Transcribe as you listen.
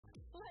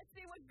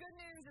Good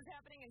news is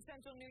happening in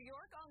central New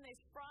York on this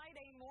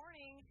Friday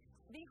morning.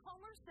 The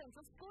Homer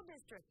Central School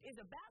District is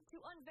about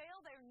to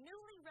unveil their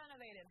newly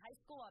renovated high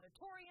school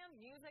auditorium,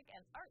 music,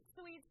 and art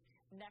suites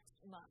next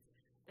month.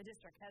 The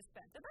district has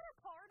spent the better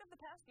part of the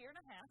past year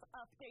and a half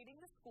updating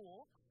the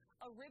school.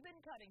 A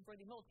ribbon cutting for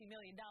the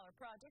multi-million-dollar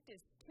project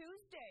is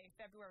Tuesday,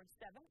 February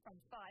 7th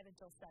from 5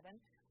 until 7.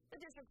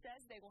 The district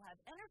says they will have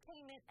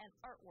entertainment and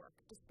artwork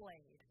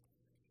displayed.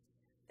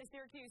 The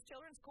Syracuse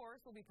Children's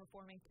Chorus will be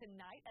performing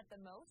tonight at the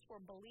Most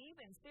for Believe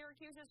in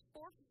Syracuse's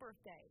 4th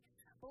birthday.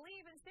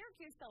 Believe in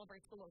Syracuse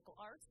celebrates the local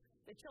arts.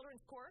 The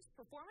Children's Chorus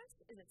performance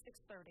is at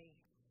 6:30.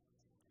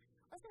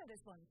 Listen to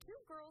this one. 2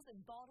 girls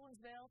in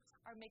Baldwinsville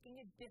are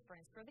making a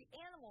difference for the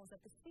animals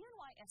at the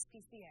CNY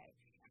SPCA.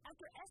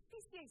 After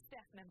SPCA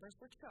staff members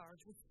were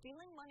charged with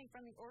stealing money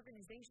from the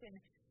organization,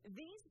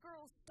 these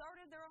girls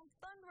started their own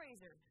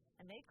fundraiser,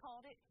 and they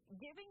called it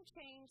Giving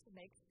Change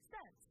Makes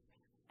Sense.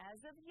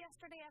 As of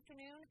yesterday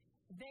afternoon,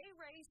 they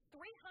raised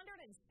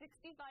 $365.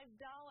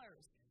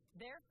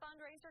 Their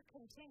fundraiser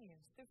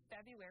continues through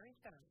February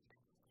 3rd.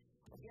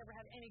 If you ever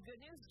have any good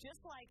news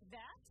just like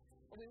that,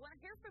 well, we want to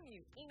hear from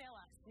you. Email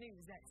us,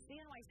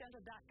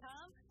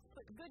 news@cnycentral.com.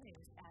 Put good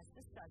news as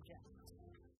the subject.